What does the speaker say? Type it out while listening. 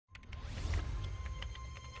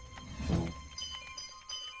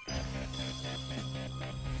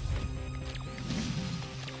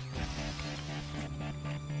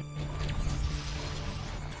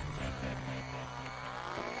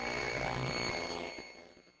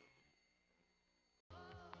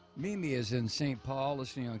Mimi is in St. Paul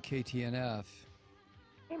listening on KTNF.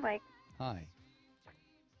 Hey, Mike. Hi.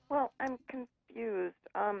 Well, I'm confused.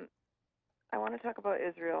 I want to talk about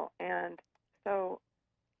Israel. And so,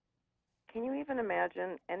 can you even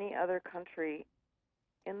imagine any other country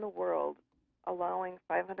in the world allowing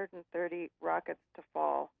 530 rockets to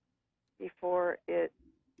fall before it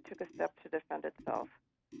took a step to defend itself?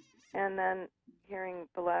 And then, hearing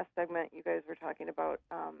the last segment, you guys were talking about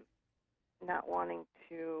not wanting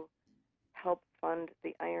to help fund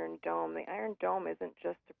the Iron Dome. The Iron Dome isn't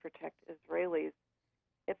just to protect Israelis,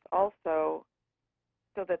 it's also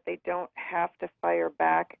so that they don't have to fire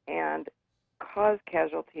back and cause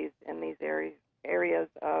casualties in these areas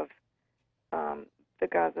of the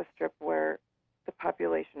Gaza Strip where the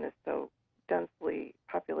population is so densely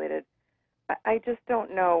populated. I just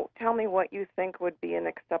don't know. Tell me what you think would be an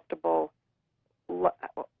acceptable.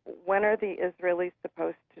 When are the Israelis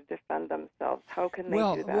supposed to defend themselves? How can they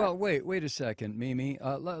do that? Wait a second, Mimi.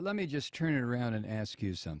 Let me just turn it around and ask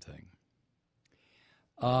you something.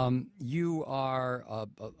 You are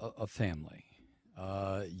a family.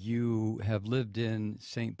 You have lived in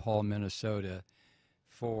St. Paul, Minnesota,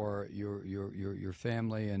 for your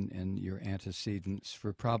family and your antecedents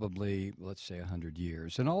for probably, let's say, 100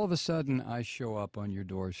 years. And all of a sudden, I show up on your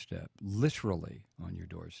doorstep, literally on your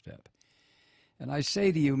doorstep. And I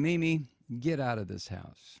say to you, Mimi, get out of this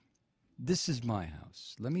house. This is my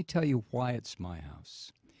house. Let me tell you why it's my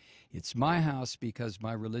house. It's my house because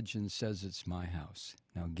my religion says it's my house.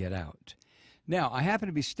 Now get out. Now, I happen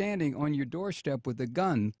to be standing on your doorstep with a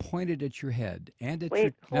gun pointed at your head and at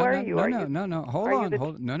Wait, your... who are you? No. Hold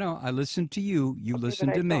on. No. I listened to you. You okay,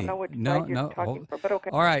 listened but to I don't me. know which No, side you're no. talking for, but okay.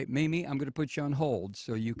 All right, Mimi, I'm going to put you on hold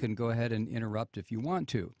so you can go ahead and interrupt if you want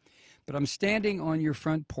to. But I'm standing on your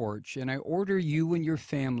front porch, and I order you and your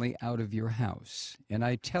family out of your house. And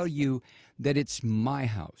I tell you that it's my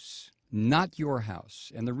house, not your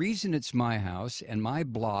house. And the reason it's my house and my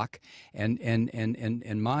block and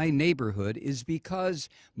my neighborhood is because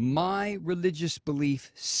my religious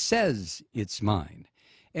belief says it's mine.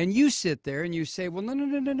 And you sit there and you say, well,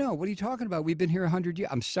 no. What are you talking about? We've been here 100 years.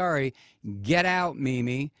 I'm sorry. Get out,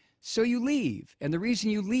 Mimi. So you leave. And the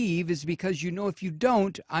reason you leave is because you know if you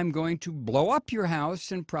don't, I'm going to blow up your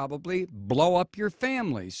house and probably blow up your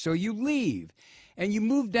family. So you leave and you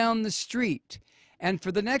move down the street. And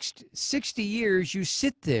for the next 60 years, you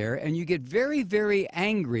sit there and you get very, very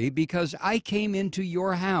angry because I came into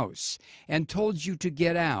your house and told you to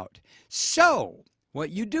get out. So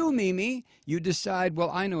what you do, Mimi, you decide,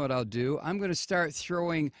 well, I know what I'll do. I'm going to start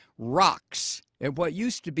throwing rocks at what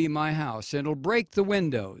used to be my house, and it'll break the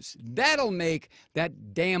windows. That'll make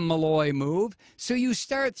that damn Malloy move. So you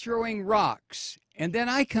start throwing rocks. And then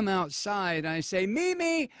I come outside and I say,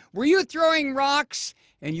 Mimi, were you throwing rocks?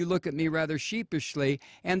 And you look at me rather sheepishly.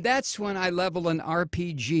 And that's when I level an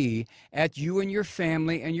RPG at you and your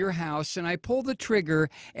family and your house. And I pull the trigger,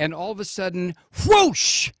 and all of a sudden,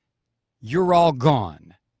 whoosh, you're all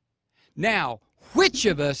gone. Now, which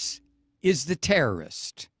of us is the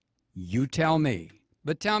terrorist? You tell me.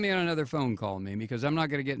 But tell me on another phone call, Mimi, because I'm not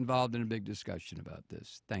going to get involved in a big discussion about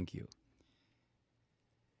this. Thank you.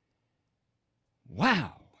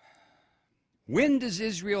 Wow. When does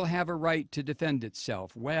Israel have a right to defend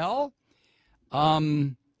itself? Well,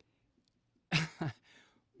 when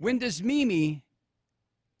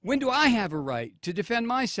do I have a right to defend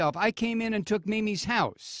myself? I came in and took Mimi's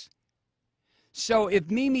house. So if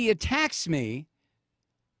Mimi attacks me,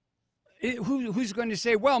 who's going to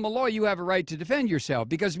say, well, Malloy, you have a right to defend yourself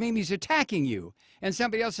because Mimi's attacking you? And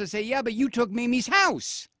somebody else will say, yeah, but you took Mimi's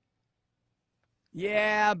house.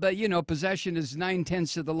 Yeah, but, possession is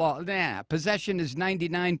 9/10 of the law. Nah, possession is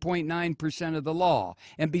 99.9% of the law.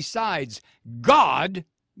 And besides, God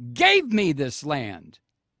gave me this land.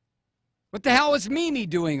 What the hell is Mimi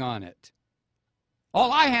doing on it?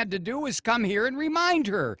 All I had to do was come here and remind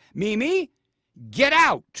her, Mimi, get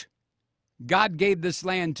out. God gave this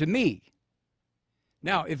land to me.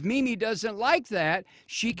 Now, if Mimi doesn't like that,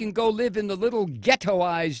 she can go live in the little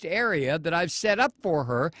ghettoized area that I've set up for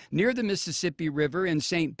her near the Mississippi River in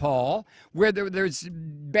St. Paul, where there's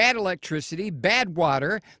bad electricity, bad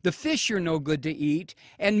water, the fish are no good to eat,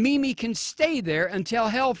 and Mimi can stay there until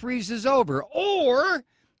hell freezes over. Or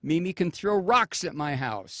Mimi can throw rocks at my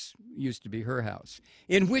house. Used to be her house.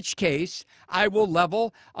 In which case, I will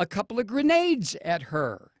level a couple of grenades at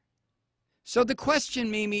her. So the question,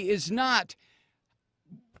 Mimi, is not,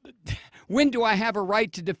 when do I have a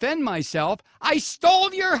right to defend myself? I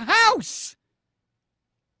stole your house.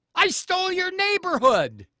 I stole your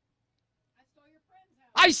neighborhood.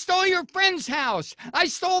 I stole your friend's house. I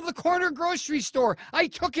stole the corner grocery store. I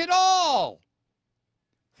took it all.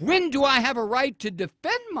 When do I have a right to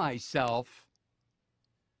defend myself?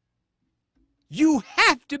 You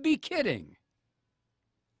have to be kidding.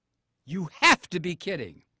 You have to be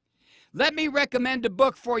kidding. Let me recommend a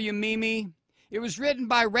book for you, Mimi. It was written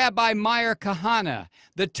by Rabbi Meir Kahana.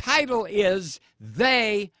 The title is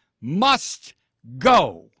They Must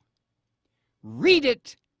Go. Read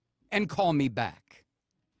it and call me back.